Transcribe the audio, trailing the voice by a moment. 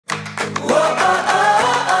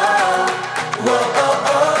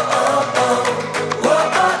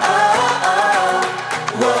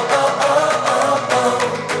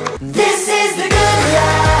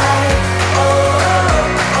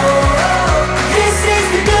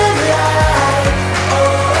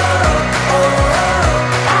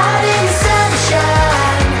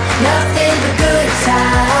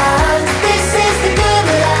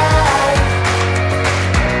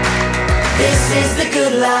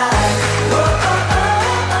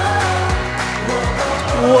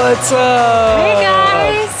What's up? Hey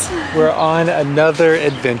guys! We're on another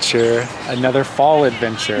adventure, another fall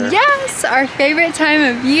adventure. Yes, our favorite time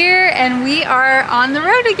of year, and we are on the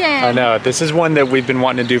road again. I know, this is one that we've been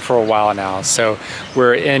wanting to do for a while now. So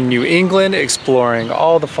we're in New England exploring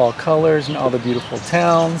all the fall colors and all the beautiful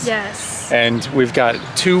towns. Yes. And we've got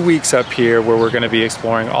 2 weeks up here where we're going to be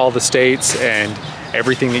exploring all the states and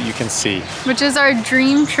everything that you can see. Which is our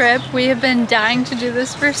dream trip. We have been dying to do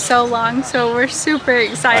this for so long, so we're super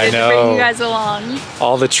excited to bring you guys along.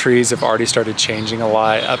 All the trees have already started changing a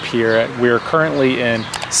lot up here. We're currently in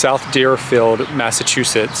South Deerfield,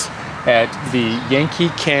 Massachusetts at the Yankee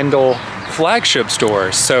Candle flagship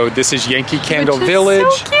store. So this is Yankee Candle Village.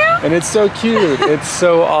 So cute. And it's so cute. It's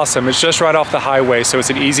so awesome. It's just right off the highway, so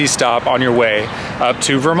it's an easy stop on your way up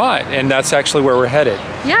to Vermont, and that's actually where we're headed.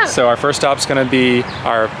 Yeah. So our first stop's gonna be,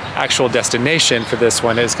 our actual destination for this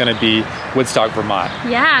one is gonna be Woodstock, Vermont.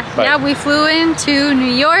 Yeah, yeah, we flew into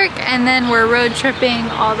New York and then we're road tripping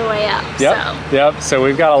all the way up. Yep, so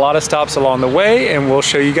we've got a lot of stops along the way, and we'll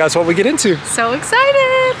show you guys what we get into. So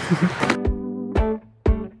excited.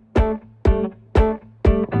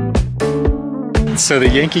 So the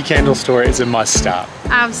Yankee Candle store is a must stop.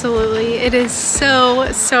 Absolutely. It is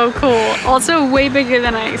so, so cool. Also way bigger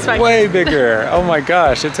than I expected. Way bigger. Oh my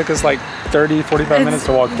gosh. It took us like 30, 45 minutes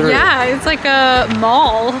to walk through. Yeah, it's like a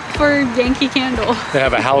mall for Yankee Candle. They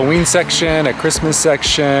have a Halloween section, a Christmas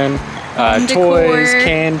section, decor, toys,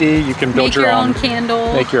 candy. You can build your own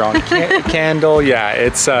candle. Make your own candle. Yeah,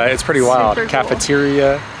 it's pretty wild. Super cool.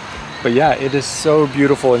 Cafeteria. But yeah, it is so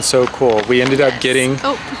beautiful and so cool. We ended up getting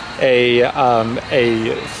a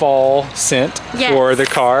fall scent for the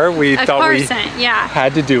car. We thought we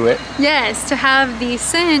had to do it. Yes, to have the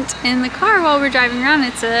scent in the car while we're driving around.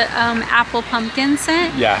 It's a apple pumpkin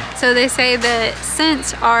scent. Yeah. So they say that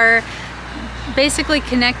scents are basically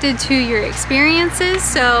connected to your experiences,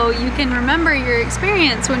 so you can remember your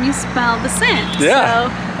experience when you smell the scent. Yeah.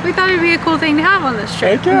 So we thought it'd be a cool thing to have on this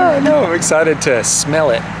trip. Heck yeah, I know. I'm excited to smell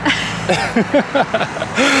it.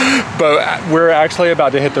 But we're actually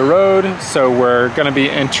about to hit the road, so we're gonna be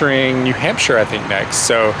entering New Hampshire, I think, next.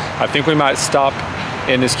 So I think we might stop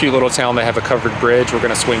in this cute little town. They have a covered bridge. We're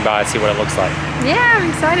gonna swing by and see what it looks like. Yeah, I'm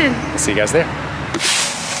excited. See you guys there.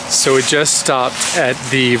 So we just stopped at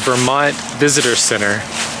the Vermont Visitor Center,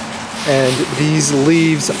 and these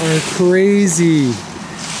leaves are crazy.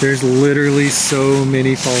 There's literally so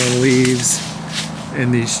many fallen leaves,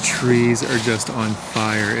 and these trees are just on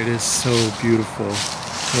fire. It is so beautiful.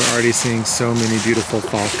 We're already seeing so many beautiful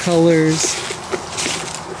fall colors.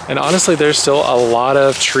 And honestly, there's still a lot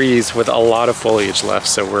of trees with a lot of foliage left,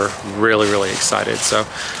 so we're really, really excited. So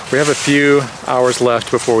we have a few hours left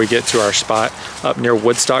before we get to our spot up near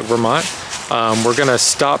Woodstock, Vermont. We're gonna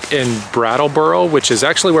stop in Brattleboro, which is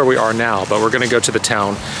actually where we are now, but we're gonna go to the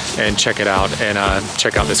town and check it out and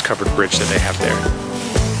check out this covered bridge that they have there.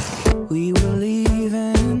 We were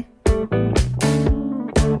leaving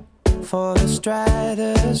for the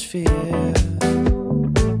stratosphere,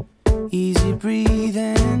 easy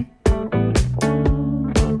breathing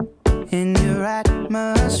in your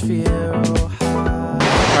atmosphere.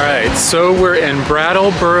 All right, so we're in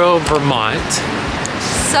Brattleboro, Vermont.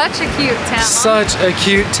 Such a cute town. Such a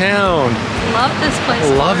cute town. Love this place.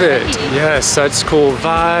 Love it. Yes, such cool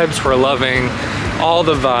vibes. We're loving all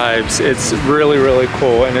the vibes. It's really, really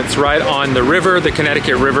cool. And it's right on the river, the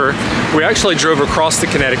Connecticut River. We actually drove across the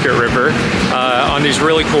Connecticut River on these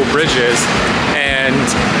really cool bridges. And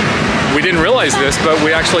we didn't realize this, but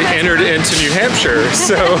we actually entered into New Hampshire.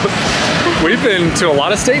 So we've been to a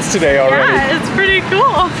lot of states today already. Yeah, it's pretty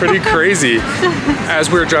cool. Pretty crazy. As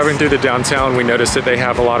we were driving through the downtown, we noticed that they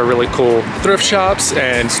have a lot of really cool thrift shops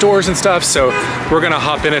and stores and stuff. So we're gonna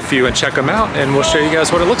hop in a few and check them out, and we'll show you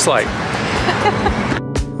guys what it looks like.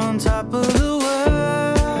 On top of the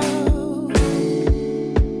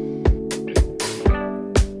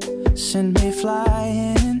world, send me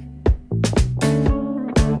flying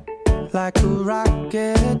like a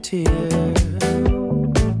rocketeer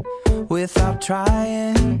without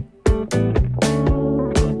trying.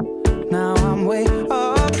 Now I'm way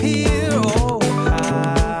up here, oh,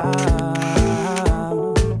 how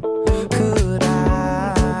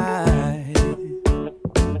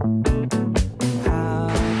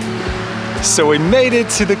So we made it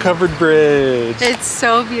to the covered bridge. It's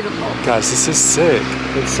so beautiful. Guys, this is sick.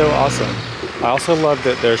 It's so awesome. I also love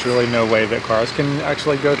that there's really no way that cars can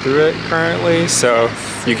actually go through it currently, so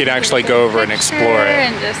you can actually go over and explore it.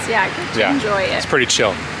 And just, get to enjoy it. It's pretty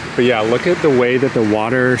chill. But yeah, look at the way that the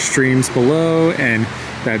water streams below and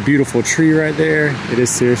that beautiful tree right there. It is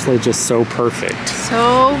seriously just so perfect.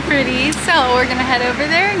 So pretty. So we're gonna head over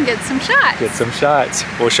there and get some shots. Get some shots.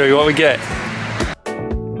 We'll show you what we get.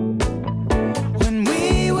 When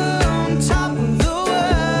we were on top of the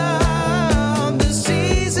world, the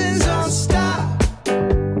seasons don't stop.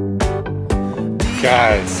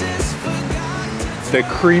 Guys, the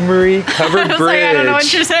Creamery Covered Bridge. Like, I don't know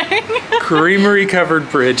what you're saying. Creamery Covered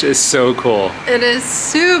Bridge is so cool. It is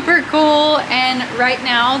super cool, and right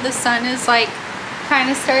now the sun is like kind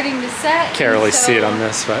of starting to set. Can't really see it on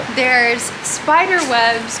this, but there's spider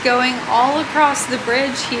webs going all across the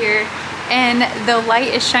bridge here, and the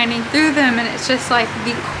light is shining through them, and it's just like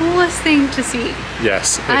the coolest thing to see.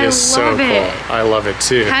 yes, it is so cool. I love it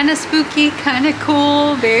too. Kind of spooky, kind of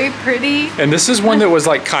cool, very pretty. And this is one that was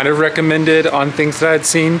like kind of recommended on things that I'd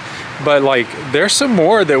seen, but like there's some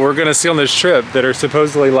more that we're gonna see on this trip that are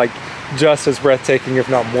supposedly like just as breathtaking, if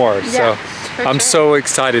not more. So I'm so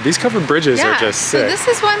excited. These covered bridges are just sick. So this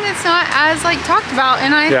is one that's not as like talked about,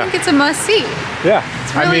 and I think it's a must see. Yeah,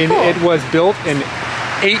 it's really cool. It was built in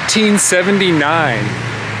 1879.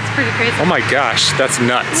 It's pretty crazy. Oh my gosh, that's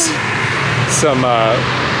nuts. Some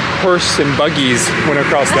horse and buggies went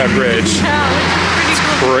across that bridge. It's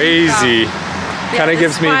pretty cool. Crazy. Kind of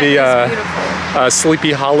gives me the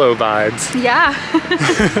Sleepy Hollow vibes. Yeah.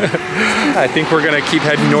 I think we're gonna keep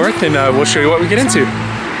heading north, and we'll show you what we get into.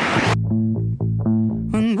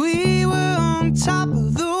 When we were on top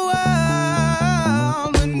of the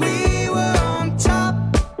world, when we were on top,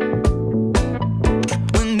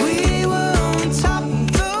 when we were on top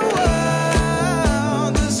of the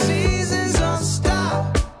world, the seasons don't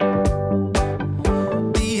stop.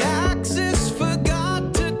 The axis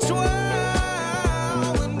forgot to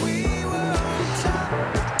twirl when we were on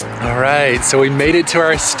top. All right, so we made it to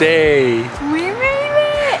our stay. We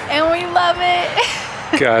made it, and we love it.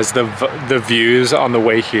 Guys, the views on the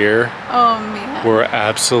way here were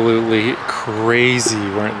absolutely crazy,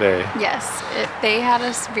 weren't they? Yes, they had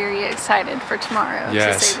us very excited for tomorrow,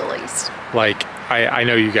 to say the least. Like, I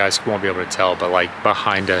know you guys won't be able to tell, but like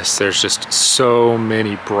behind us, there's just so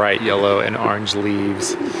many bright yellow and orange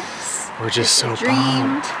leaves. Yes. We're just so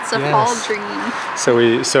pumped. It's a fall dream.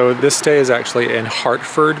 So this stay is actually in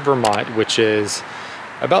Hartford, Vermont, which is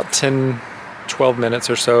about 12 minutes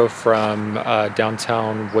or so from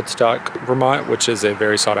downtown Woodstock, Vermont, which is a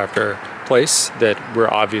very sought after place that we're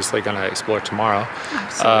obviously going to explore tomorrow.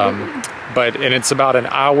 Absolutely. And it's about an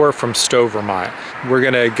hour from Stowe, Vermont. We're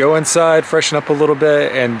going to go inside, freshen up a little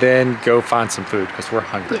bit, and then go find some food because we're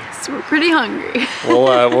hungry. Yes, we're pretty hungry.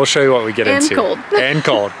 We'll show you what we get into. And cold. And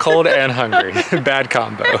cold. Cold and hungry. Bad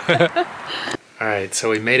combo. All right, so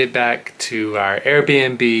we made it back to our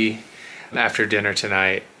Airbnb after dinner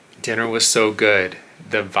tonight. Dinner was so good.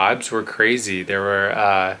 The vibes were crazy.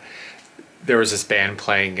 There was this band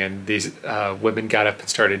playing, and these women got up and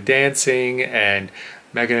started dancing, and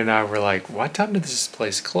Megan and I were like, what time did this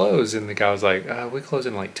place close? And the guy was like, we close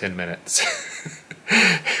in like 10 minutes.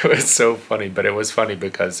 It was so funny, but it was funny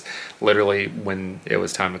because literally when it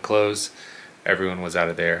was time to close, everyone was out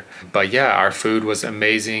of there. But yeah, our food was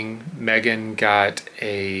amazing. Megan got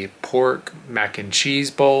a pork mac and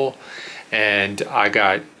cheese bowl, and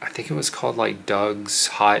I think it was called like Doug's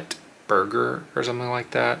Hot Burger or something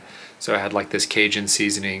like that. So I had like this Cajun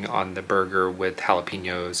seasoning on the burger with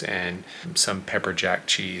jalapenos and some pepper jack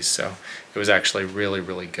cheese. So it was actually really,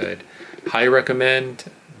 really good. Highly recommend.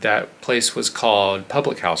 That place was called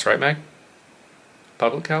Public House, right, Meg?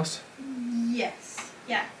 Public House? Yes.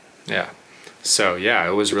 Yeah. Yeah. So yeah,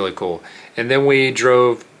 it was really cool. And then we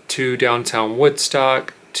drove to downtown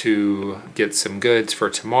Woodstock to get some goods for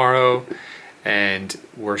tomorrow, and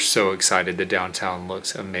we're so excited. The downtown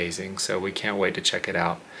looks amazing, so we can't wait to check it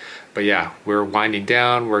out. But yeah, we're winding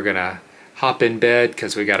down. We're gonna hop in bed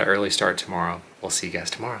because we got an early start tomorrow. We'll see you guys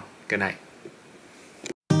tomorrow. Good night.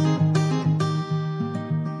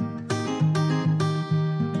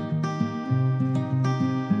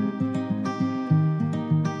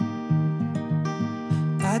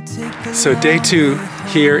 So day 2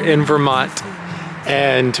 here in Vermont,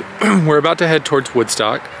 and we're about to head towards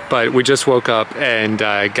Woodstock, but we just woke up and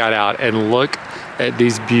got out, and look at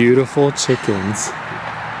these beautiful chickens.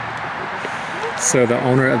 So the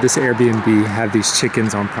owner of this Airbnb had these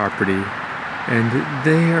chickens on property, and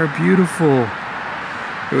they are beautiful.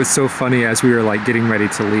 It was so funny as we were like getting ready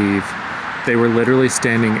to leave. They were literally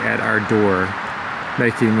standing at our door,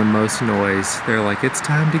 making the most noise. They're like, it's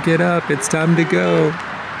time to get up, it's time to go.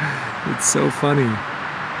 It's so funny.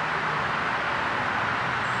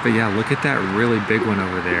 But yeah, look at that really big one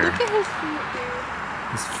over there. Look at his feet there.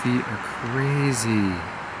 His feet are crazy.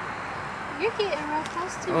 You're getting real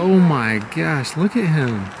close to me. Oh my gosh, look at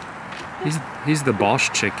him. He's the Bosch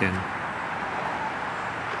chicken.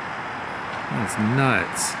 That's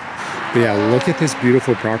nuts. But yeah, look at this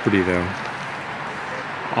beautiful property though.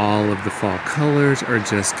 All of the fall colors are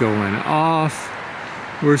just going off.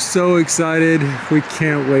 We're so excited. We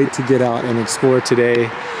can't wait to get out and explore today.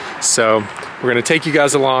 So we're gonna take you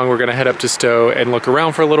guys along. We're gonna head up to Stowe and look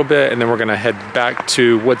around for a little bit, and then we're gonna head back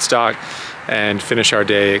to Woodstock and finish our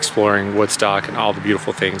day exploring Woodstock and all the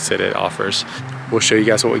beautiful things that it offers. We'll show you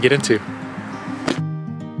guys what we get into.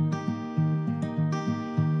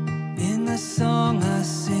 In the song I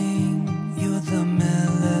sing, you're the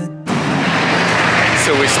melody.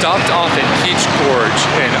 So we stopped off at Keach Gorge,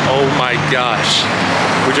 and oh my gosh,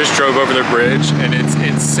 we just drove over the bridge and it's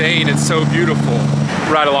insane. It's so beautiful.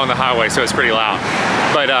 Right along the highway, so it's pretty loud.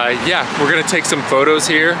 But yeah, we're gonna take some photos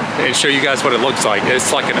here and show you guys what it looks like.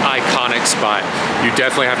 It's like an iconic spot. You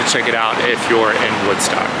definitely have to check it out if you're in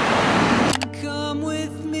Woodstock. Come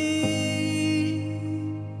with me.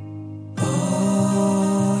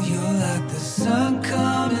 Oh, you're like the sun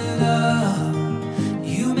coming up.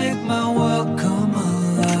 You make my world come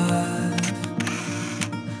alive.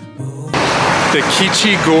 The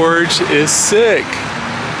Keachy Gorge is sick.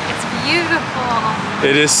 It's beautiful.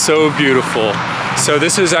 It is so beautiful. So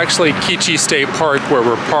this is actually Keachy State Park where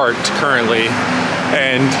we're parked currently.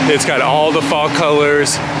 And it's got all the fall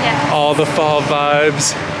colors, Yeah. all the fall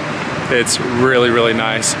vibes. It's really, really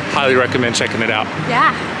nice. Highly recommend checking it out.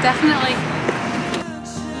 Yeah, definitely.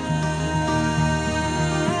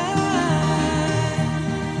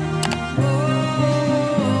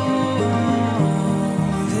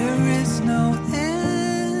 There is no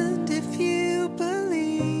end if you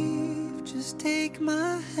believe. Just take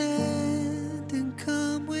my hand and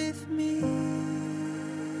come with me.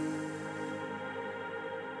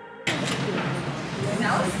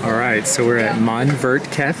 All right, so we're at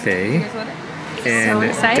Monvert Cafe in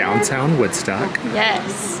excited. downtown Woodstock.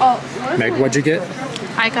 Yes. Meg, what'd you get?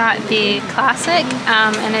 I got the classic,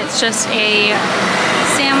 and it's just a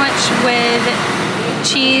sandwich with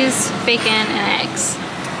cheese, bacon, and eggs.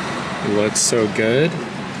 It looks so good.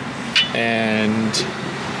 And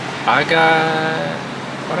I got,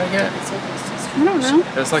 what'd I get? I don't know.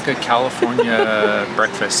 It's like a California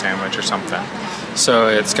breakfast sandwich or something. So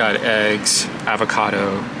it's got eggs,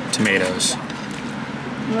 avocado, tomatoes.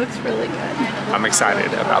 Looks really good. I'm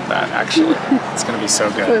excited about that, actually. It's gonna be so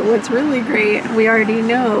good. But what's really great, we already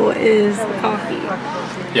know, is the coffee.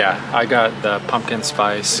 Yeah, I got the pumpkin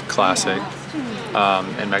spice classic.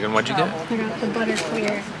 And Megan, what'd you get? I got the butter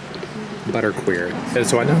queer. Butter queer.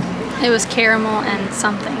 That's what I know? It was caramel and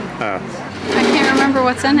something. Oh. I can't remember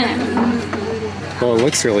what's in it. Well, it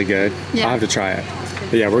looks really good. Yeah. I'll have to try it.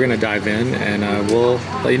 But yeah, we're gonna dive in and we'll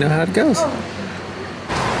let you know how it goes.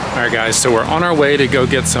 All right, guys, so we're on our way to go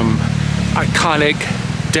get some iconic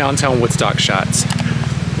downtown Woodstock shots.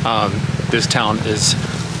 This town is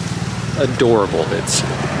adorable. It's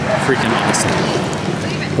freaking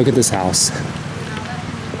awesome. Look at this house.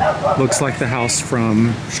 Looks like the house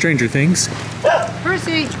from Stranger Things.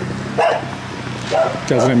 Percy.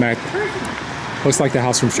 Doesn't it, Mac? Looks like the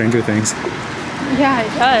house from Stranger Things. Yeah,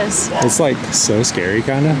 it does. It's like so scary,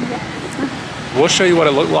 kind of. We'll show you what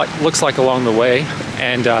it looks like along the way,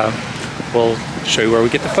 and we'll show you where we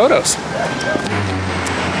get the photos.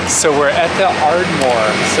 So we're at the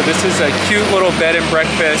Ardmore. So this is a cute little bed and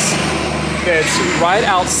breakfast. It's right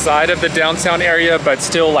outside of the downtown area, but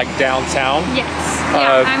still like downtown. Yes.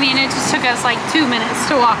 Yeah, I mean, it just took us like 2 minutes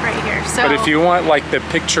to walk right here. So. But if you want like the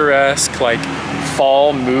picturesque, like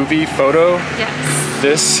fall movie photo, yes,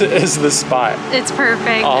 this is the spot. It's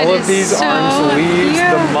perfect. All It of is these so orange leaves, cute.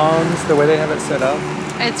 the mums, the way they have it set up.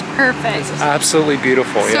 It's perfect. Absolutely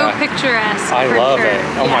beautiful, So yeah. picturesque. I for love sure. it.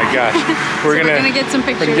 Oh my Yeah. gosh. We're gonna get some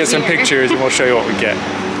pictures. We're gonna get some here. pictures and we'll show you what we get.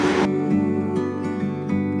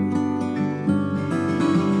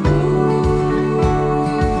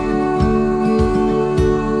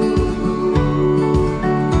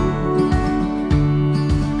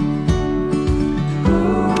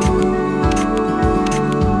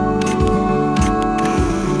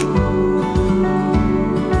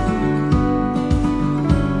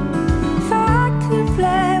 If I could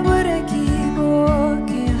fly, would I keep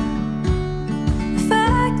walking? If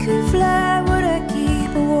I could fly, would I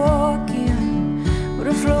keep walking?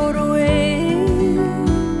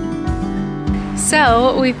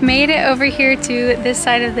 So we've made it over here to this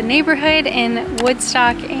side of the neighborhood in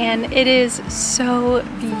Woodstock, and it is so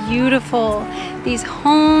beautiful. These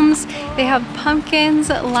homes, they have pumpkins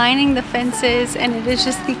lining the fences, and it is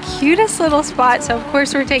just the cutest little spot. So of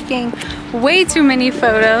course we're taking way too many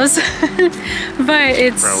photos, but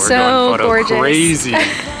it's so gorgeous. Crazy.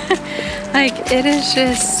 Like, it is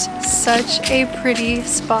just such a pretty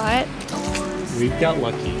spot. We got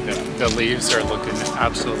lucky. The leaves are looking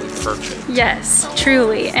absolutely perfect. Yes,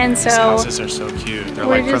 truly. And so these houses are so cute. They're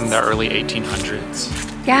like from the early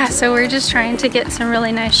 1800s. Yeah, so we're just trying to get some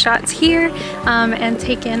really nice shots here and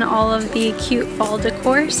take in all of the cute fall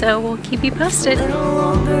decor. So we'll keep you posted.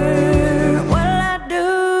 All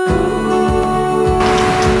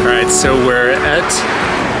right, so we're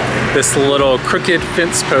at this little crooked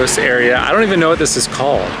fence post area. I don't even know what this is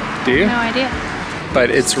called. Do you? No idea. But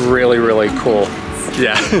it's really, really cool.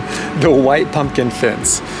 Yeah, the white pumpkin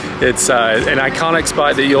fence. It's an iconic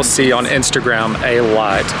spot that you'll see on Instagram a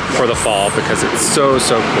lot for the fall because it's so,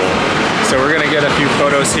 so cool. So we're gonna get a few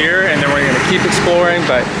photos here and then we're gonna keep exploring,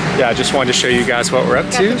 but yeah, I just wanted to show you guys what we're up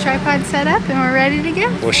to. Got the tripod set up and we're ready to go.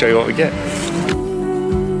 We'll show you what we get.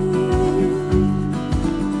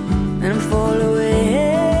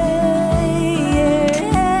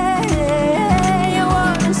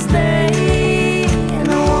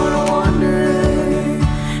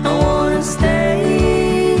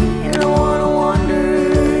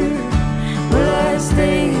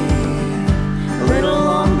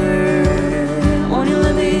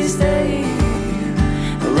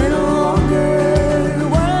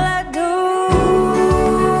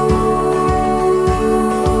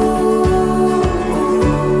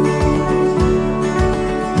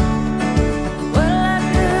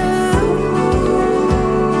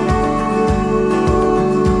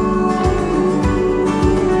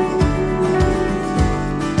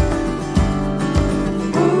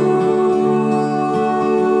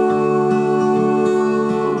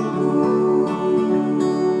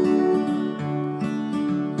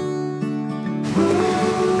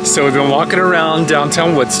 So we've been walking around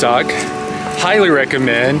downtown Woodstock. Highly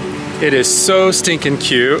recommend. It is so stinking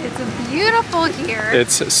cute. It's beautiful here.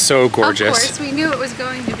 It's so gorgeous. Of course, we knew it was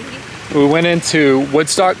going to be. We went into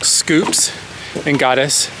Woodstock Scoops and got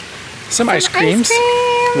us some ice creams.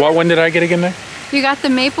 What one did I get again there? You got the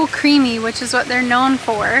maple creamy, which is what they're known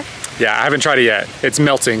for. Yeah, I haven't tried it yet. It's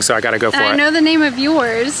melting, so I gotta go for it. I know the name of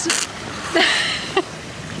yours.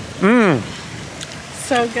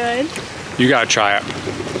 So good. You gotta try it.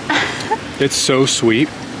 It's so sweet.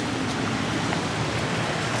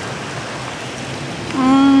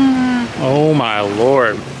 Oh my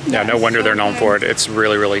Lord. Yeah, no wonder they're known for it. It's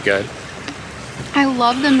really, really good. I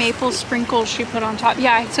love the maple sprinkles she put on top.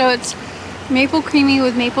 Yeah, so it's maple creamy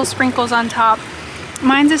with maple sprinkles on top.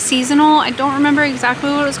 Mine's a seasonal. I don't remember exactly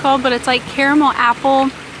what it's called, but it's like caramel apple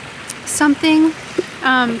something.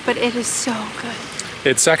 But it is so good.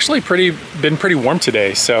 It's actually been pretty warm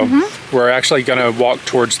today, so we're actually gonna walk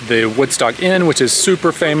towards the Woodstock Inn, which is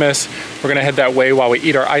super famous. We're gonna head that way while we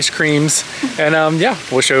eat our ice creams, and yeah,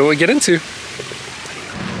 we'll show you what we get into.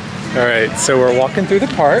 All right, so we're walking through the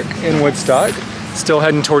park in Woodstock, still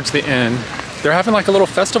heading towards the inn. They're having like a little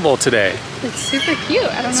festival today. It's super cute.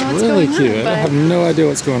 I don't know what's really going cute. on. I have no idea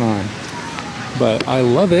what's going on, but I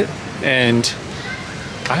love it, and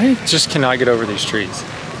I just cannot get over these trees.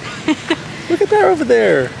 Look at that over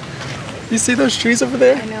there. You see those trees over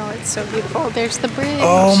there? I know, it's so beautiful. There's the bridge.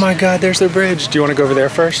 Oh my God, there's the bridge. Do you want to go over there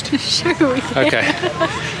first? Sure, we can. Okay.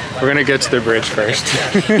 We're gonna get to the bridge first.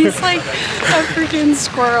 He's like a freaking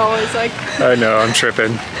squirrel. He's like, I know, I'm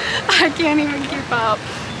tripping. I can't even keep up.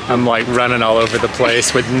 I'm like running all over the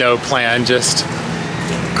place with no plan, just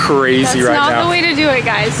crazy right now. That's not the way to do it,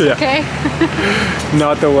 guys, Yeah. okay?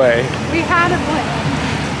 Not the way. We had a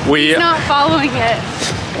plan. He's not following it.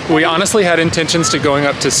 We honestly had intentions to going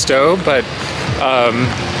up to Stowe, but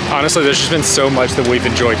honestly, there's just been so much that we've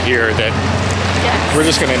enjoyed here that we're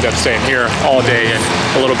just gonna end up staying here all day and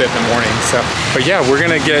a little bit in the morning. So, but yeah, we're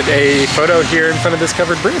gonna get a photo here in front of this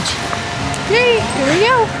covered bridge. Yay, here we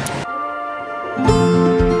go.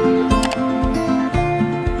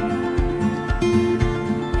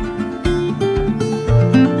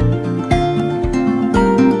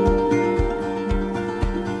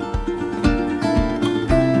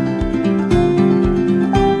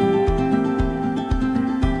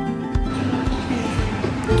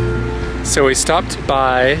 So we stopped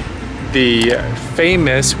by the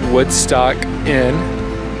famous Woodstock Inn,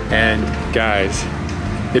 and guys,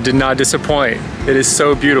 it did not disappoint. It is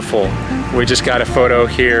so beautiful. We just got a photo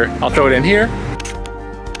here. I'll throw it in here.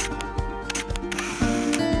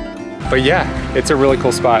 But yeah, it's a really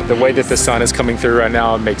cool spot. The way that the sun is coming through right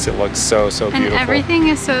now, it makes it look so beautiful. And everything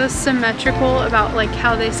is so symmetrical about like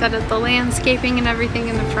how they set up the landscaping and everything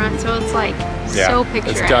in the front. So it's like so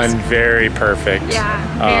picturesque. It's done very perfect.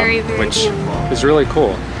 Yeah, very which beautiful. is really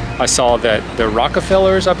cool. I saw that the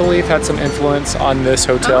Rockefellers, I believe, had some influence on this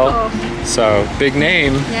hotel. Oh. So big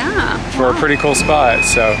name for a pretty cool spot.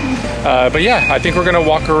 So, but yeah, I think we're gonna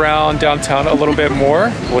walk around downtown a little bit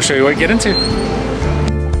more. We'll show you what we get into.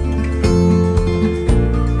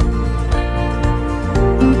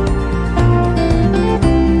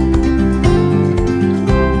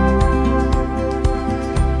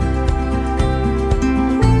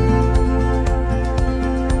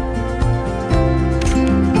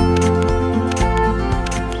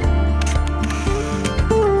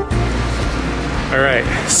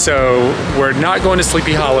 So we're not going to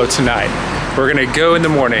Sleepy Hollow tonight. We're gonna go in the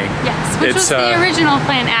morning. Yes, which was the original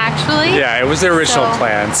plan actually. Yeah, it was the original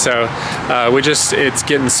plan. So it's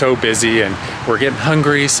getting so busy and we're getting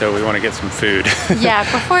hungry, so we want to get some food. Yeah,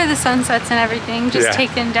 before the sun sets and everything, just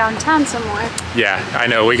taking downtown some more. Yeah, I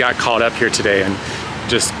know, we got caught up here today and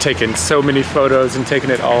just taking so many photos and taking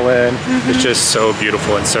it all in. It's just so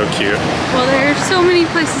beautiful and so cute. Well, there are so many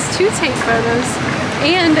places to take photos.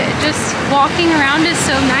 And just walking around is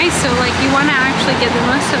so nice, so like you want to actually get the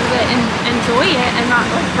most of it and enjoy it and not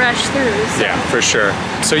like rush through. So. Yeah, for sure.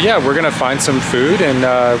 So yeah, we're gonna find some food and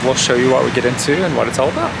we'll show you what we get into and what it's all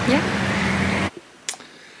about. Yeah.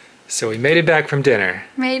 So we made it back from dinner.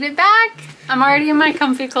 Made it back. I'm already in my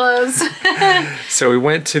comfy clothes. So we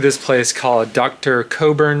went to this place called Dr.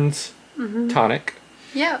 Coburn's Tonic.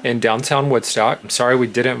 Yeah. In downtown Woodstock. I'm sorry we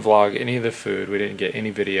didn't vlog any of the food. We didn't get any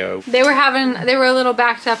video. They were a little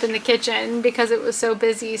backed up in the kitchen because it was so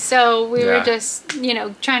busy. So we were just, you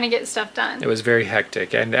know, trying to get stuff done. It was very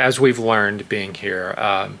hectic. And as we've learned being here,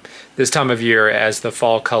 this time of year, as the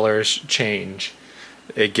fall colors change,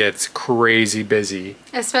 it gets crazy busy.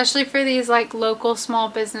 Especially for these like local small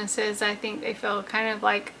businesses. I think they feel kind of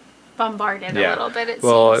like bombarded a little bit, it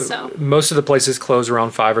seems. So most of the places close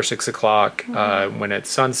around 5 or 6 o'clock when it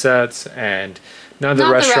sunsets, and none of the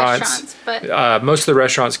restaurants but most of the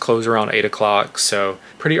restaurants close around 8 o'clock, so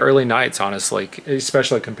pretty early nights, honestly,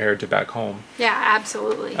 especially compared to back home. Yeah,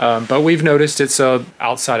 absolutely. But we've noticed it's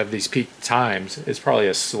outside of these peak times, it's probably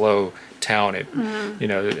a slow town. You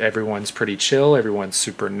know, everyone's pretty chill, everyone's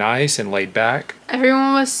super nice and laid back.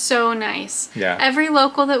 Everyone was so nice. Yeah. Every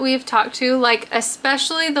local that we've talked to, like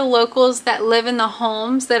especially the locals that live in the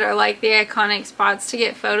homes that are like the iconic spots to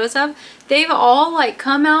get photos of, they've all like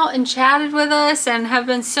come out and chatted with us and have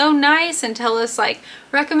been so nice and tell us like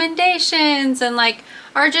recommendations and like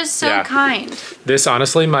are just so kind. This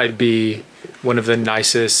honestly might be one of the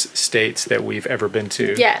nicest states that we've ever been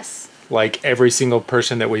to. Yes. Like every single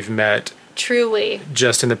person that we've met, truly,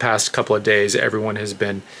 just in the past couple of days, everyone has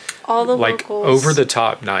been all the like locals. Over the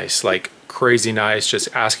top nice, like crazy nice,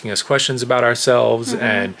 just asking us questions about ourselves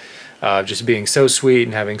and just being so sweet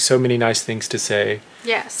and having so many nice things to say.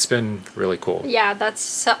 Yes. It's been really cool. Yeah,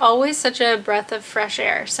 that's always such a breath of fresh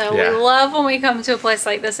air. So we love when we come to a place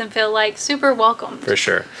like this and feel like super welcomed. For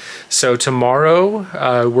sure. So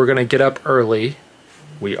tomorrow we're going to get up early.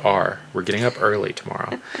 We're getting up early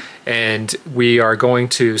tomorrow. And we are going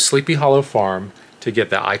to Sleepy Hollow Farm to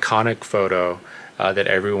get the iconic photo that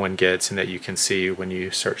everyone gets and that you can see when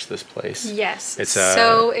you search this place. Yes, it's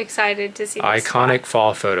so excited to see this iconic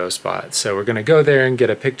fall photo spot. So we're gonna go there and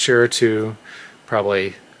get a picture to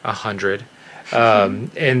probably 100.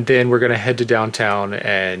 And then we're gonna head to downtown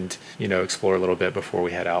and, you know, explore a little bit before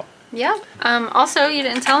we head out. Yeah. Also, you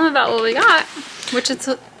didn't tell them about what we got, which it's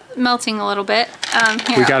melting a little bit.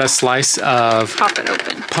 Here, we got a slice of pop it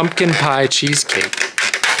open. Pumpkin pie cheesecake.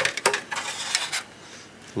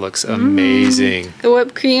 Looks amazing. The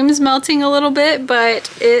whipped cream's melting a little bit,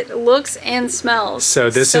 but it looks and smells so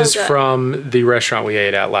this is good. From the restaurant we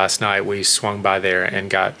ate at last night. We swung by there and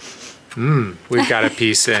got we got a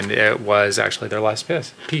piece, and it was actually their last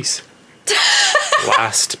piece.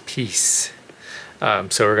 Last piece.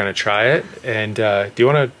 So we're gonna try it, and do you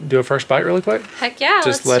want to do a first bite really quick? Heck yeah!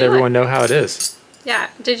 Just let everyone know how it is. Yeah.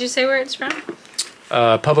 Did you say where it's from?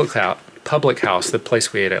 Public House, the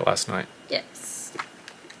place we ate at last night. Yes.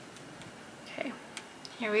 Okay.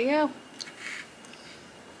 Here we go.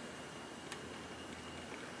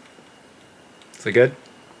 Is it good?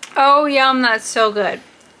 Oh yum! That's so good.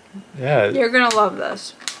 Yeah. You're gonna love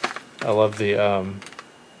this. I love the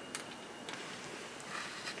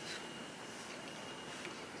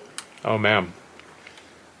oh man.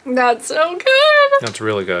 That's so good. That's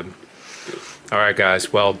really good. All right,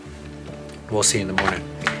 guys. Well, we'll see you in the morning.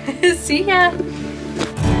 See ya.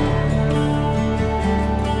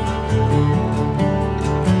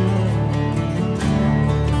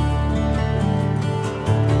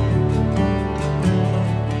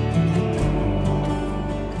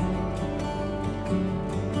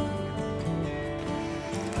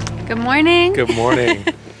 Good morning. Good morning.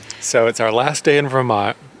 So it's our last day in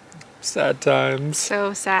Vermont. Sad times.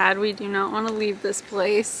 So sad. We do not want to leave this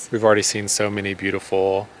place. We've already seen so many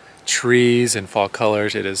beautiful trees and fall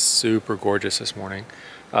colors. It is super gorgeous this morning.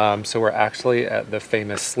 So we're actually at the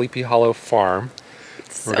famous Sleepy Hollow Farm.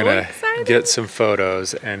 We're gonna get some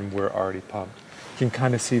photos and we're already pumped. You can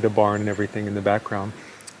kind of see the barn and everything in the background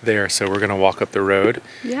there. So we're gonna walk up the road,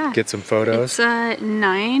 get some photos. It's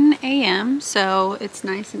 9 a.m. so it's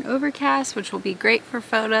nice and overcast, which will be great for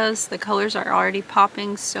photos. The colors are already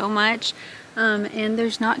popping so much, and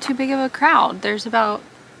there's not too big of a crowd. There's about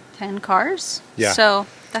 10 cars, so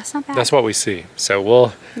that's not bad. That's what we see.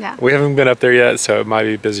 So we haven't been up there yet, so it might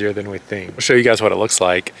be busier than we think. We'll show you guys what it looks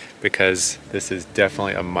like because this is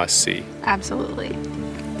definitely a must-see. Absolutely.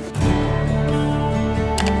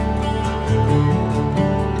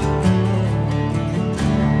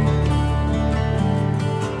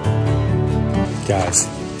 Guys,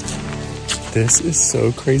 this is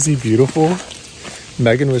so crazy beautiful.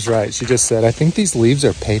 Megan was right. She just said, I think these leaves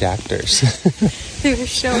are paid actors. They were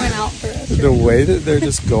showing out for us. The way that they're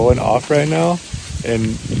just going off right now,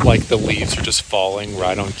 and like the leaves are just falling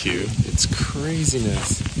right on cue. It's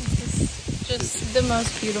craziness. It's just the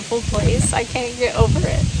most beautiful place. I can't get over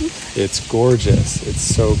it. It's gorgeous. It's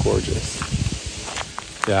so gorgeous.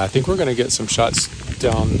 Yeah, I think we're gonna get some shots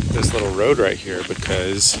down this little road right here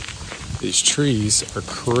because these trees are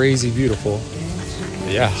crazy beautiful.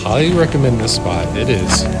 Yeah, highly recommend this spot. It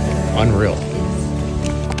is unreal.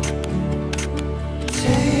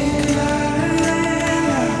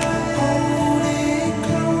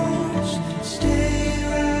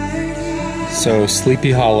 So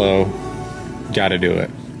Sleepy Hollow, gotta do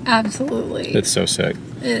it. Absolutely. It's so sick.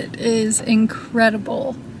 It is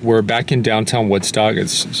incredible. We're back in downtown Woodstock.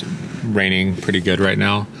 It's raining pretty good right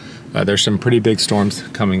now. There's some pretty big storms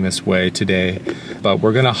coming this way today, but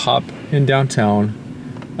we're gonna hop in downtown,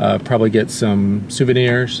 probably get some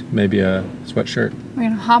souvenirs, maybe a sweatshirt. We're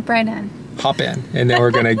gonna hop right in. Hop in, and then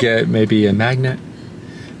we're gonna get maybe a magnet.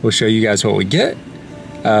 We'll show you guys what we get.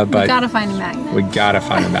 But we gotta find a magnet. We gotta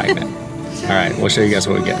find a magnet. All right, we'll show you guys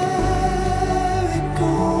what we get.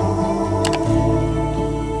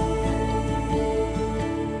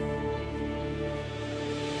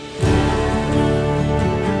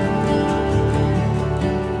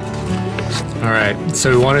 All right,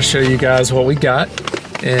 so we want to show you guys what we got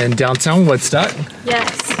in downtown Woodstock.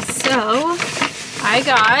 Yes, so I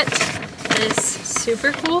got this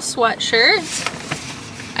super cool sweatshirt.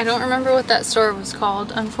 I don't remember what that store was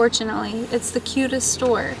called, unfortunately. It's the cutest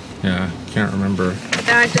store. Yeah, can't remember. The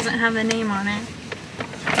bag doesn't have the name on it.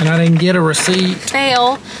 And I didn't get a receipt.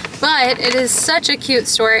 Fail, but it is such a cute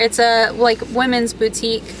store. It's a like women's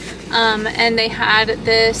boutique, and they had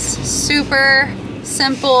this super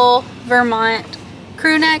simple Vermont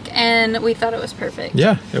crew neck, and we thought it was perfect.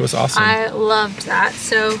 Yeah, it was awesome. I loved that.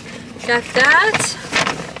 So got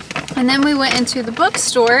that, and then we went into the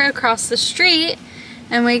bookstore across the street,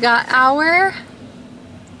 and we got our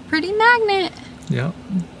pretty magnet. Yep,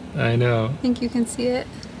 I know. I think you can see it.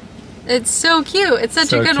 It's so cute. It's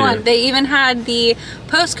such a good cute. one. They even had the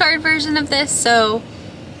postcard version of this, so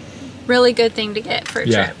really good thing to get for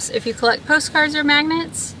trips. If you collect postcards or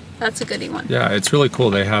magnets, that's a goodie one. Yeah, it's really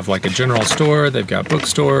cool. They have like a general store, they've got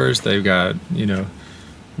bookstores, they've got, you know,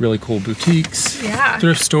 really cool boutiques,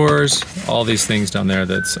 thrift stores, all these things down there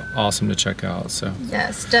that's awesome to check out. So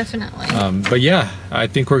yes, definitely. But yeah, I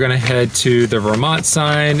think we're gonna head to the Vermont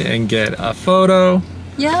sign and get a photo.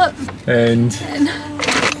 Yep. And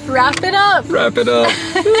wrap it up. Wrap it up.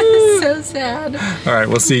 So sad. All right,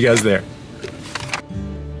 we'll see you guys there.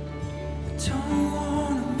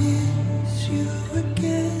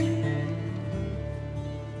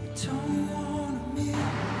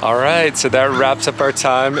 All right, so that wraps up our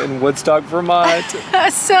time in Woodstock, Vermont.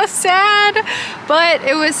 So sad, but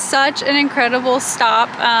it was such an incredible stop.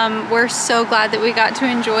 We're so glad that we got to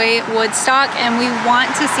enjoy Woodstock, and we want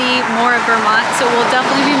to see more of Vermont, so we'll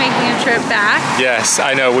definitely be making a trip back. Yes,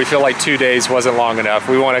 I know. We feel like 2 days wasn't long enough.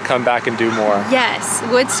 We want to come back and do more. Yes,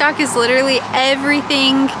 Woodstock is literally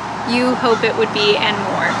everything you hope it would be and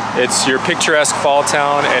more. It's your picturesque fall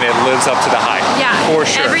town, and it lives up to the hype. Yeah, for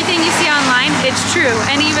sure. Everything you see online, it's true,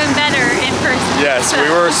 and even better in person. Yes, we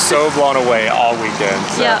were so blown away all weekend.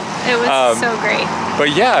 So. Yep, it was so great.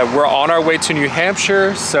 But yeah, we're on our way to New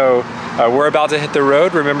Hampshire, so we're about to hit the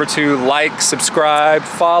road. Remember to like, subscribe,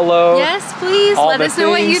 follow. Yes, please. Let us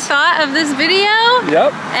know what you thought of this video.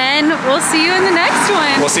 Yep. And we'll see you in the next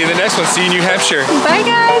one. We'll see you in the next one. See you in New Hampshire. Bye,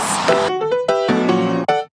 guys.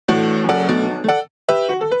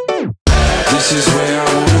 This is where